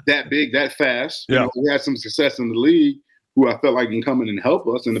 that big, that fast. Yeah. We had some success in the league who I felt like can come in and help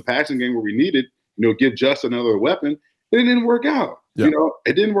us in the passing game where we needed, give Justin another weapon. It didn't work out. Yeah.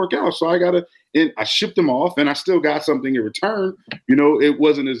 It didn't work out. So I shipped them off, and I still got something in return. It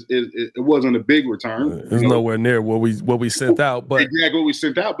wasn't a big return. It's nowhere near what we sent out, but exactly what we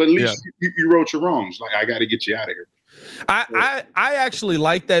sent out. But at least you wrote your wrongs. Like, I got to get you out of here. I actually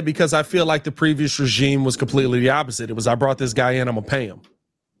like that because I feel like the previous regime was completely the opposite. It was, I brought this guy in, I'm gonna pay him.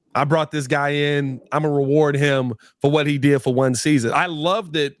 I brought this guy in, I'm gonna reward him for what he did for one season. I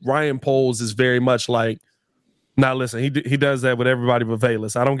love that Ryan Poles is very much like, now listen, he does that with everybody but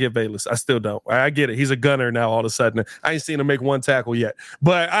Velus. I don't get Velus. I still don't. I get it. He's a gunner now all of a sudden. I ain't seen him make one tackle yet.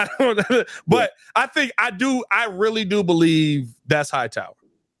 But I don't but I think I really do believe that's Hightower.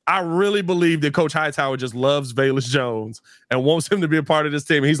 I really believe that Coach Hightower just loves Velus Jones and wants him to be a part of this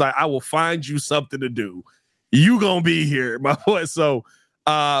team. And he's like, I will find you something to do. You gonna be here, my boy. So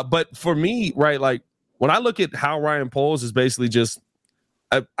but for me, right, like when I look at how Ryan Poles is basically just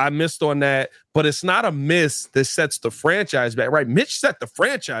I missed on that, but it's not a miss that sets the franchise back, right? Mitch set the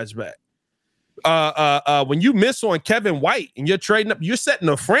franchise back. When you miss on Kevin White and you're trading up, you're setting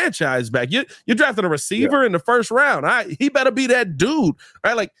the franchise back. You're drafting a receiver in the first round. He better be that dude,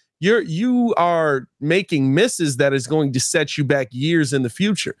 right? Like you are making misses that is going to set you back years in the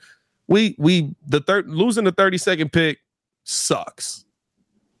future. Losing the 32nd pick sucks,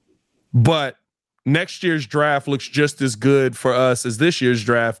 but next year's draft looks just as good for us as this year's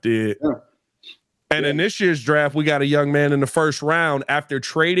draft did. Yeah. And in this year's draft, we got a young man in the first round after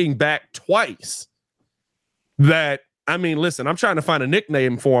trading back twice. That, I mean, listen, I'm trying to find a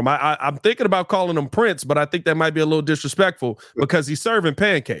nickname for him. I'm thinking about calling him Prince, but I think that might be a little disrespectful because he's serving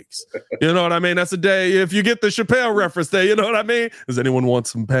pancakes. You know what I mean? That's a day, if you get the Chappelle reference there, you know what I mean? Does anyone want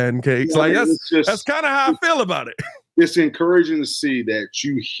some pancakes? Yeah, like, that's kind of how I feel about it. It's encouraging to see that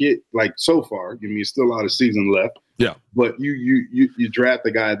you hit, like, so far. I mean, still a lot of season left. Yeah. But you draft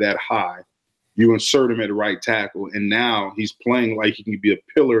the guy that high, you insert him at the right tackle, and now he's playing like he can be a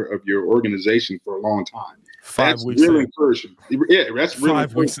pillar of your organization for a long time. 5 weeks. That's really encouraging. Yeah, that's really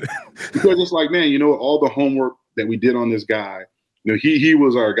 5 weeks. Because it's like, man, you know, all the homework that we did on this guy, you know, he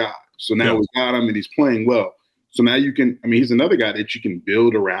was our guy. So now we got him, and he's playing well. So now you can, I mean, he's another guy that you can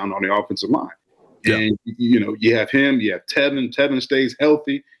build around on the offensive line. Yeah. And, you know, you have him, you have Tevin. Tevin stays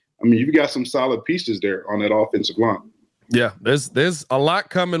healthy. I mean, you've got some solid pieces there on that offensive line. Yeah, there's a lot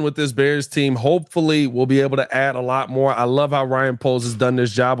coming with this Bears team. Hopefully, we'll be able to add a lot more. I love how Ryan Poles has done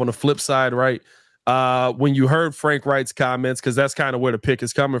this job. On the flip side, right, when you heard Frank Wright's comments, because that's kind of where the pick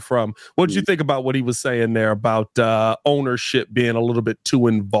is coming from, what did you think about what he was saying there about ownership being a little bit too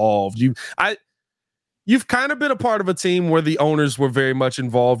involved? You've kind of been a part of a team where the owners were very much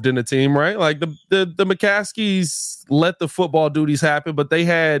involved in the team, right? Like the McCaskies let the football duties happen, but they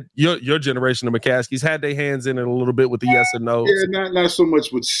had your generation of McCaskies had their hands in it a little bit with the yes and no. Yeah, not so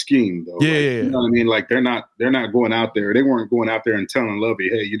much with scheme though. Yeah, like, you know what I mean? Like they're not going out there. They weren't going out there and telling Lovey,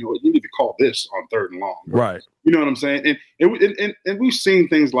 hey, you know what, you need to call this on 3rd and long. Right. You know what I'm saying? And we've seen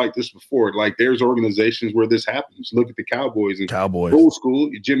things like this before. Like there's organizations where this happens. Look at the Cowboys and old school.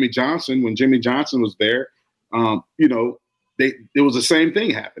 Jimmy Johnson, when Jimmy Johnson was there, you know, it was the same thing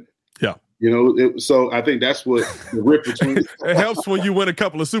happening. Yeah. You know, so I think that's what the rift between. It helps when you win a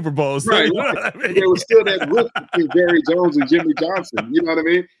couple of Super Bowls. Right. You know what I mean? There was still that rift between Jerry Jones and Jimmy Johnson. You know what I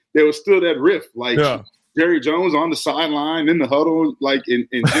mean? There was still that rift. Like Jerry Jones on the sideline in the huddle, like in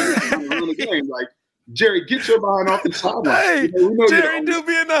Jimmy running the game. Like, Jerry, get your mind off the sideline. Hey, you know, Jerry do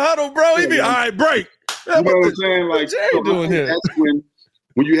be in the huddle, bro. He be all right, break. You know what I'm saying? Like, Jerry doing here. That's when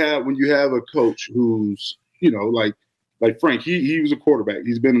you have a coach who's, you know, like Frank. He was a quarterback.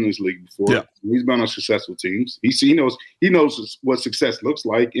 He's been in this league before. Yeah. He's been on successful teams. He knows what success looks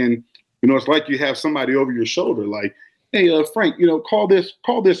like, and you know, it's like you have somebody over your shoulder, like, hey, Frank, you know, call this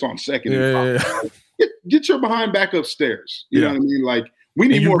on 2nd and 5. Get your behind back upstairs. You know what I mean? Like, we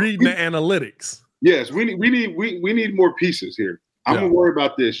need more reading the analytics. Yes, we need more pieces here. I'm gonna worry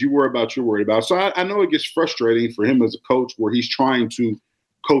about this. You worry about you're worried about. So I know it gets frustrating for him as a coach, where he's trying to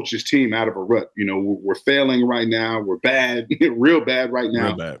coach his team out of a rut. You know, we're failing right now. We're bad, real bad right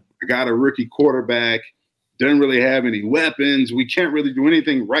now. I got a rookie quarterback. Doesn't really have any weapons. We can't really do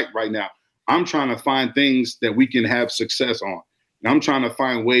anything right now. I'm trying to find things that we can have success on. And I'm trying to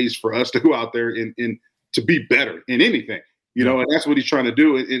find ways for us to go out there and to be better in anything. You know, and that's what he's trying to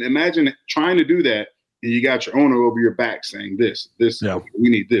do. And imagine trying to do that, and you got your owner over your back saying this, okay, we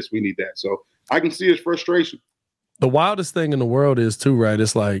need this, we need that. So I can see his frustration. The wildest thing in the world is too, right?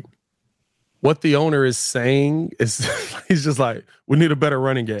 It's like what the owner is saying is he's just like, we need a better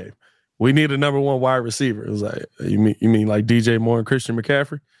running game. We need a number one wide receiver. It was like, you mean like DJ Moore and Christian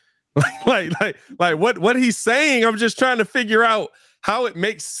McCaffrey? like what he's saying, I'm just trying to figure out how it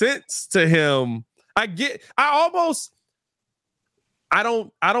makes sense to him. I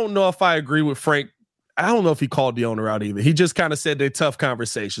don't know if I agree with Frank. I don't know if he called the owner out either. He just kind of said they're tough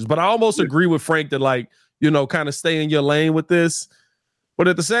conversations. But I almost agree with Frank that, like, you know, kind of stay in your lane with this. But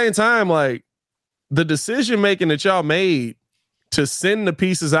at the same time, like, the decision making that y'all made to send the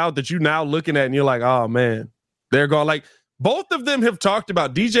pieces out that you now looking at and you're like, oh man, they're gone. Like both of them have talked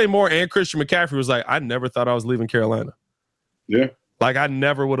about DJ Moore and Christian McCaffrey was like, I never thought I was leaving Carolina. Yeah. Like I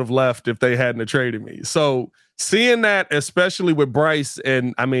never would have left if they hadn't traded me. So seeing that, especially with Bryce,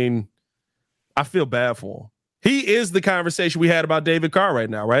 and I mean, I feel bad for him. He is the conversation we had about David Carr right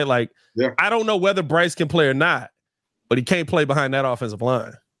now, right? Like, yeah. I don't know whether Bryce can play or not, but he can't play behind that offensive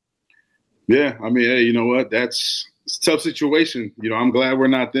line. Yeah, I mean, hey, you know what? It's a tough situation. You know, I'm glad we're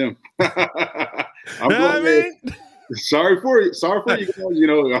not them. Sorry for you. Sorry for you guys. You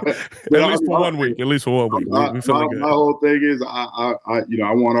know, at least for 1 week. At least for 1 week. My whole thing is, I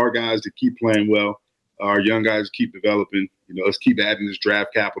want our guys to keep playing well. Our young guys keep developing. You know, let's keep adding this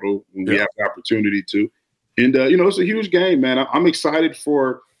draft capital when we have the opportunity to. And you know, it's a huge game, man. I'm excited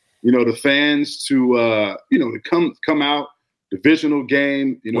for the fans to to come out, divisional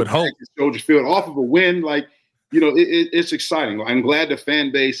game. You know, with hope. Soldier Field off of a win, like. You know, it's exciting. I'm glad the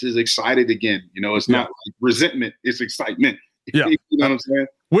fan base is excited again. You know, it's not like resentment; it's excitement. Yeah, you know what I'm saying?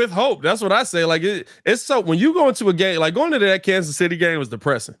 With hope. That's what I say. Like it's so when you go into a game, like going into that Kansas City game was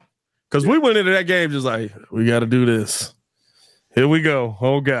depressing because we went into that game just like we got to do this. Here we go.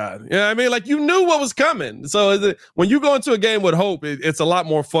 Oh God. Yeah, I mean, like you knew what was coming. So when you go into a game with hope, it's a lot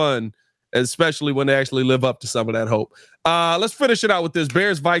more fun, especially when they actually live up to some of that hope. Let's finish it out with this.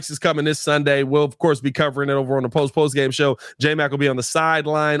 Bears-Vikes is coming this Sunday. We'll, of course, be covering it over on the post-game show. J-Mac will be on the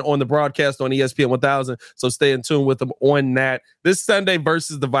sideline on the broadcast on ESPN 1000, so stay in tune with him on that. This Sunday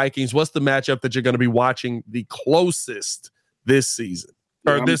versus the Vikings, what's the matchup that you're going to be watching the closest this season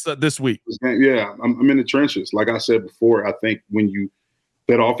or this week? Yeah, I'm in the trenches. Like I said before, I think when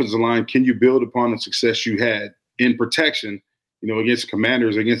that offensive line, can you build upon the success you had in protection, you know, against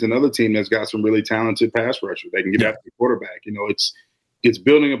Commanders, against another team that's got some really talented pass rushers. They can get after the quarterback. You know, it's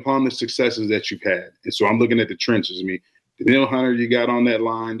building upon the successes that you've had. And so I'm looking at the trenches. I mean, Danielle Hunter, you got on that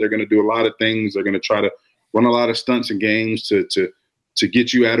line. They're going to do a lot of things. They're going to try to run a lot of stunts and games to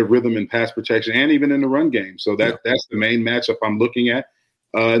get you out of rhythm in pass protection and even in the run game. So that's the main matchup I'm looking at.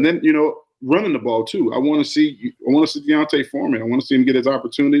 And then, you know, running the ball too. I want to see Deontay Foreman. I want to see him get his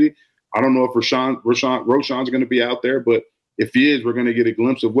opportunity. I don't know if Roschon's going to be out there, but if he is, we're going to get a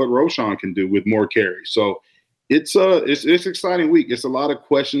glimpse of what Roschon can do with more carries. So it's exciting week. It's a lot of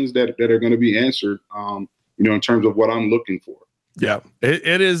questions that are going to be answered, in terms of what I'm looking for. Yeah,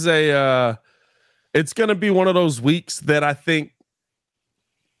 it is it's going to be one of those weeks that I think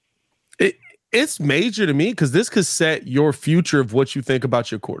it's major to me because this could set your future of what you think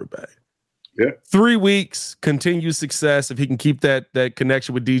about your quarterback. Yeah. 3 weeks, continued success. If he can keep that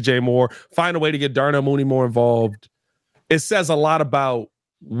connection with DJ Moore, find a way to get Darnell Mooney more involved. It says a lot about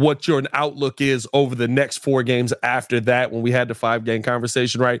what your outlook is over the next 4 games after that when we had the 5-game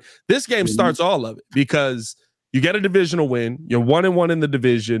conversation, right? This game starts all of it because you get a divisional win. You're 1-1 in the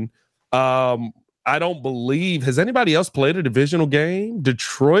division. I don't believe – has anybody else played a divisional game?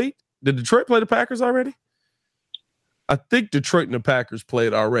 Detroit? Did Detroit play the Packers already? I think Detroit and the Packers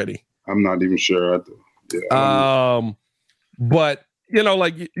played already. I'm not even sure. But, you know,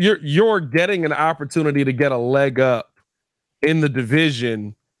 like you're getting an opportunity to get a leg up in the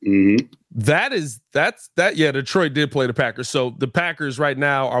division. Mm-hmm. Detroit did play the Packers. So the Packers right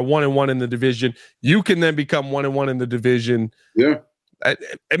now are 1-1 in the division. You can then become 1-1 in the division. Yeah.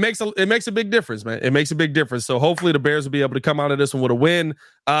 It makes a big difference, man. It makes a big difference. So hopefully the Bears will be able to come out of this one with a win.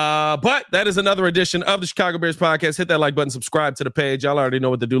 But that is another edition of the Chicago Bears podcast. Hit that like button, subscribe to the page. Y'all already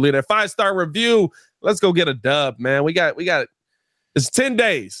know what to do. Leave that 5-star review. Let's go get a dub, man. We got it's 10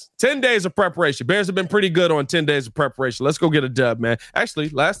 days. 10 days of preparation. Bears have been pretty good on 10 days of preparation. Let's go get a dub, man. Actually,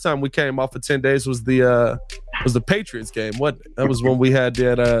 last time we came off of 10 days was the Patriots game, wasn't it? That was when we had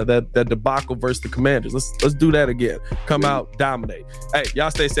that debacle versus the Commanders. Let's do that again. Come out, dominate. Hey,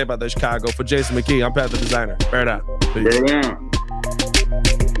 y'all stay safe out there, Chicago. For Jason McKee, I'm Pat the Designer. Bear down. Bear down.